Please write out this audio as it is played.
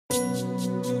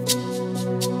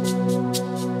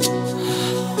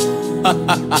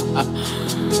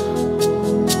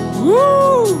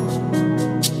Woo!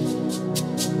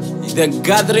 The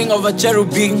gathering of the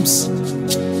cherubims.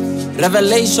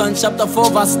 Revelation chapter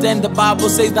 4 verse 10, the Bible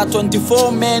says that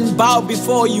 24 men bow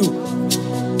before you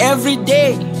every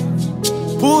day,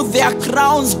 put their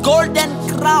crowns, golden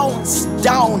crowns,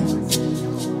 down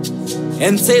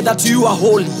and say that you are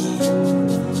holy.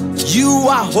 You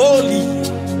are holy.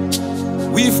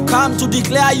 We've come to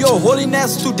declare your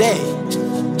holiness today.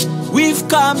 We've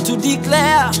come to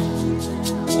declare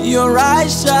your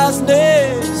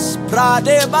righteousness.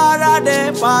 Prade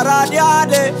barade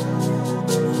paradiade.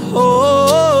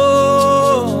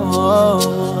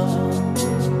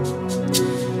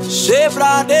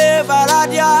 Shebrade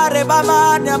baradiade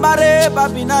bamanya mareba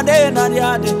binade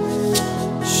nadiade.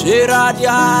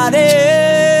 Shiradiade.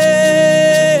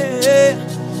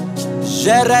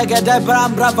 Jeregede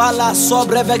brambra vala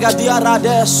sobre vegadia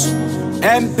rades.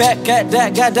 Empeke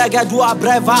degedege dua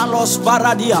brevalos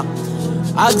paradia.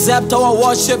 Accept our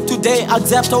worship today.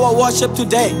 Accept our worship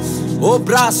today.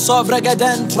 Obra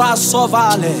sovregeden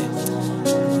trasovale.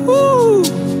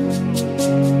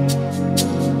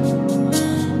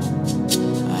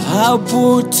 I'll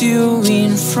put you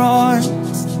in front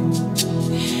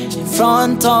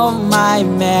of my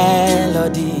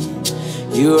melody.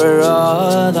 You are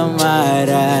all that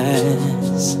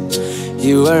matters.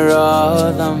 You are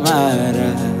all that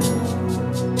matters.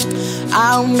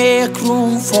 I'll make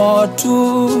room for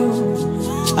two.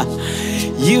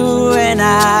 You and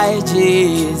I,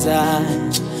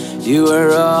 Jesus. You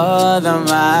are all that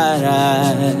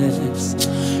matters.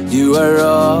 You are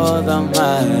all that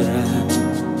matters.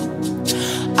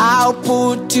 I'll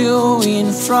put you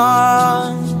in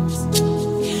front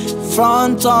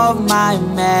of my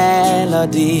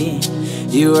melody.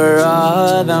 You are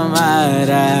all that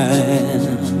matters.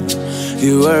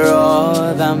 You are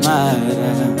all that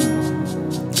matters.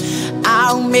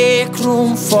 I'll make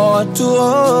room for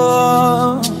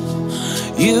two.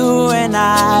 You and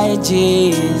I,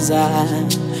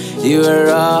 Jesus. You are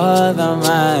all that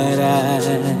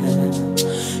matters.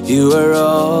 You are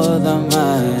all that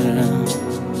matters.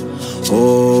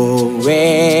 Oh,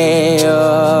 way.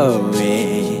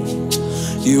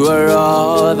 You are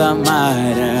all that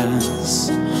matters.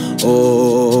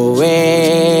 Oh,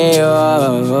 way.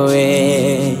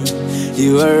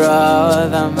 You are all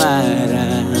that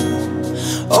matters.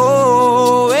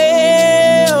 Oh,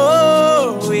 way.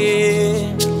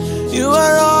 You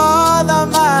are all that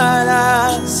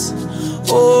matters.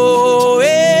 Oh,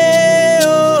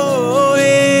 way.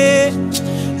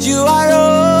 You are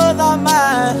all that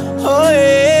matters. Oh,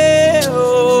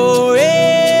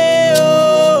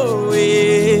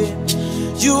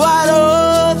 you are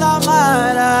all that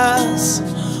matters.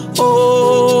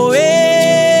 Oh,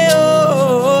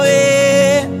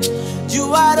 you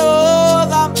are all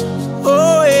that.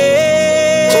 Oh,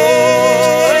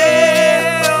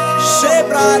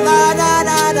 Shebra na na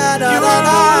na na na na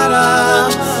na.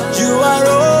 You are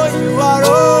all, you are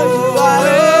all, you are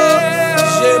all.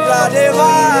 Shebra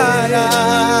devana.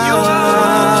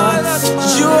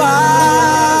 You are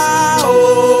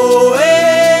oh,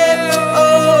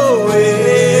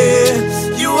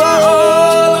 you are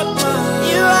all,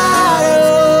 you are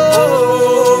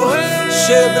all.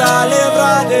 Shebra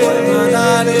lebra de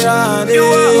manane ane. You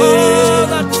are all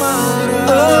that matters.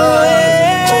 Oh,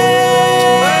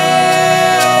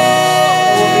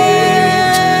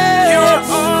 you are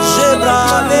all. Shebra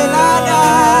venana.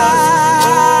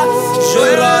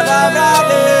 Shebra lebra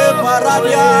de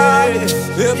paradia.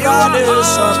 Ebrade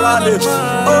sabrade.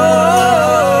 Oh,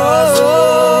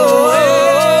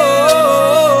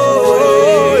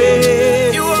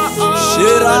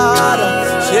 Shirada,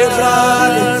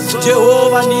 Shebrade,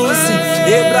 Jehovah Nisi,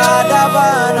 Ebrada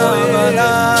Bana.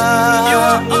 You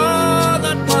are all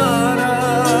that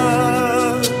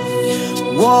matters.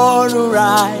 What would I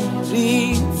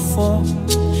live for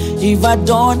if I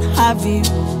don't have you,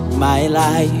 my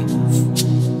life?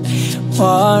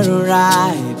 What would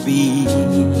I be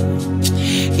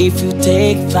if you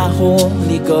take the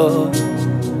Holy Ghost?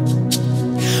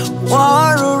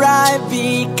 What would I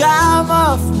become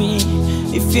of me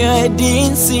if you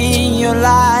didn't see your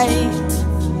light?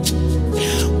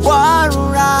 What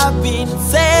would have been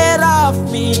said of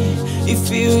me if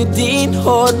you didn't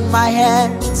hold my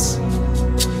hands?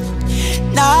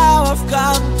 Now I've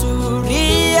come to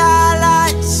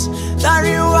realize that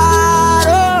you are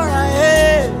all I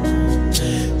am.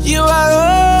 You are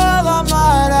all that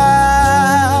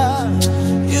matters.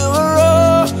 You are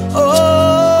all.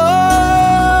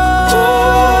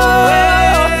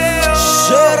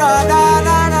 Shira na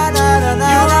na na na na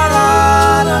na.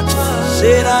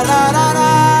 Shira na na na.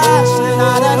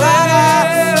 Shira na na na.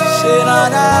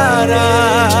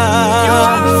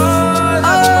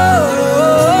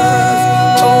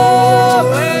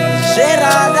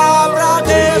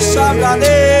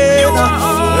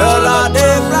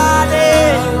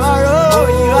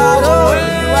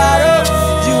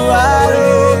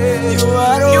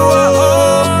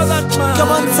 Come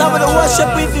on, somebody worship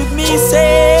with me,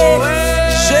 say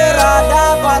Sherada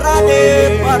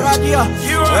Parade Paradia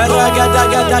Ragada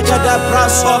Gada Gada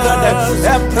Prasobrada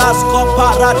Prasco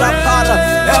Parada Para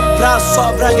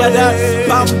Prasobrada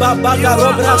Bamba Baga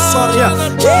Robra Soria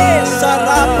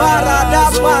Sara Parada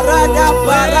Parada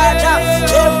Parada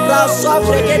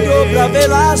Prasobrada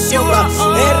Bravela Sobra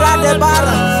Erade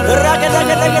Bara Ragada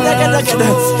Gada Gada Gada Gada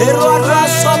Erora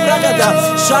Sobrada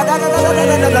Shada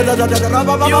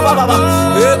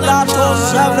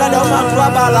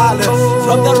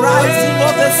From the rising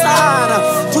of the sun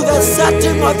to the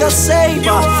setting of the same,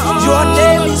 your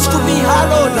name is to be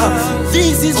hallowed.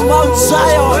 This is Mount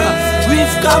Zion.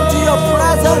 We've come to your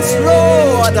presence,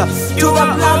 Lord, to the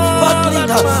blood sparkling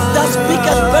that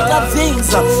speaketh better things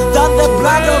than the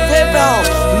blood of Abel.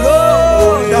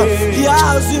 Lord,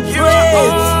 as we pray,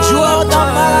 you are the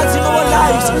man in our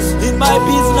lives, in my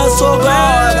business, oh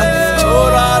God. Oh,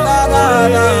 la, la, la,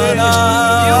 la, la.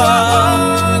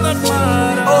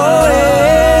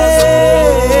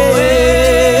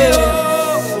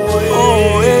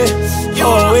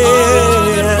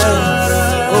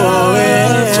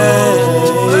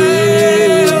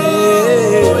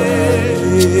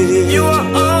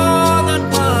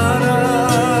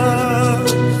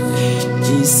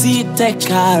 A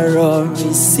car or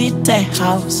is it a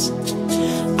house?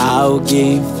 I'll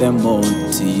give them all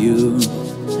to you.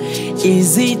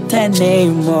 Is it a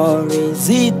name or is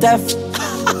it a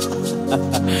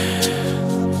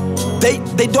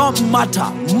they don't matter.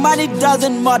 Money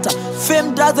doesn't matter.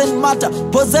 Fame doesn't matter.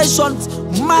 Possessions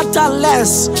matter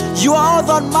less. You all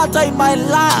don't matter in my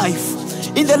life,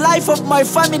 in the life of my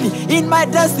family, in my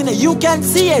destiny. You can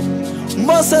see it.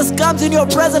 Moses comes in your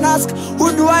presence and asks,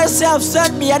 who do I say have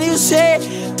sent me? And you say,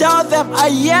 tell them, I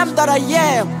am that I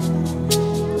am.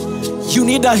 You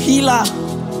need a healer.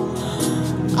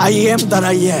 I am that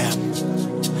I am.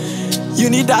 You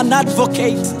need an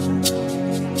advocate.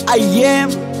 I am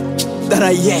that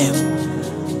I am.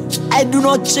 I do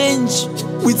not change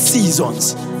with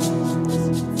seasons.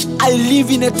 I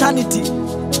live in eternity.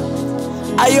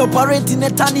 I operate in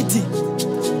eternity.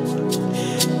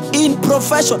 In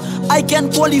profession, I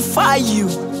can qualify you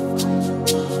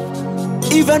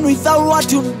even without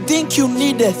what you think you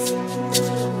needed.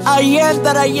 I am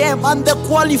that I am. I'm the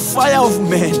qualifier of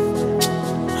men.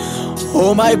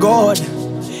 Oh my God,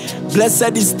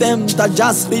 blessed is them that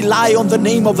just rely on the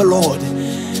name of the Lord.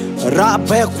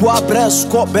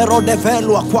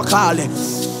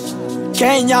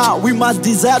 Kenya, we must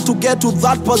desire to get to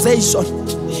that position.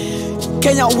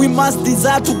 Kenya, we must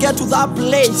desire to get to that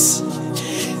place.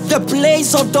 The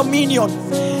place of dominion.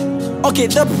 Okay,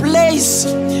 the place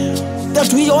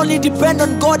that we only depend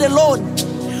on God alone.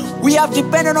 We have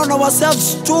depended on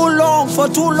ourselves too long, for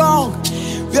too long.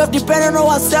 We have depended on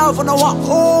ourselves, on our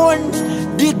own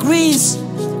degrees,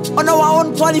 on our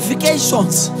own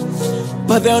qualifications.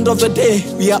 By the end of the day,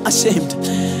 we are ashamed.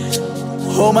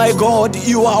 Oh my God,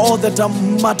 you are all that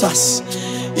matters.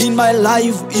 In my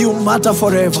life, you matter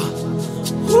forever.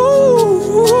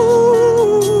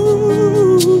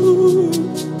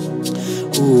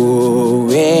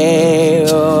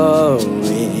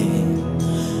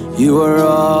 You are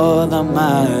all that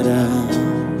matter.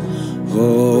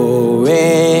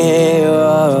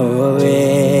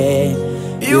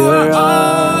 You are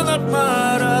all that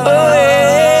matters.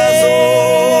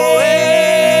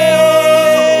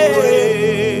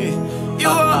 You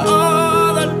are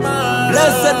all that matters.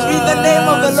 Blessed be the name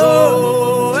of the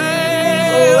Lord.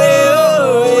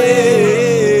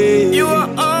 You are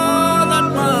all that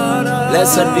matters.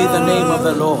 Blessed be the name of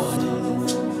the Lord.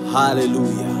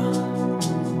 Hallelujah.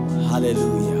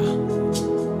 Hallelujah.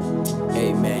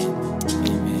 Amen.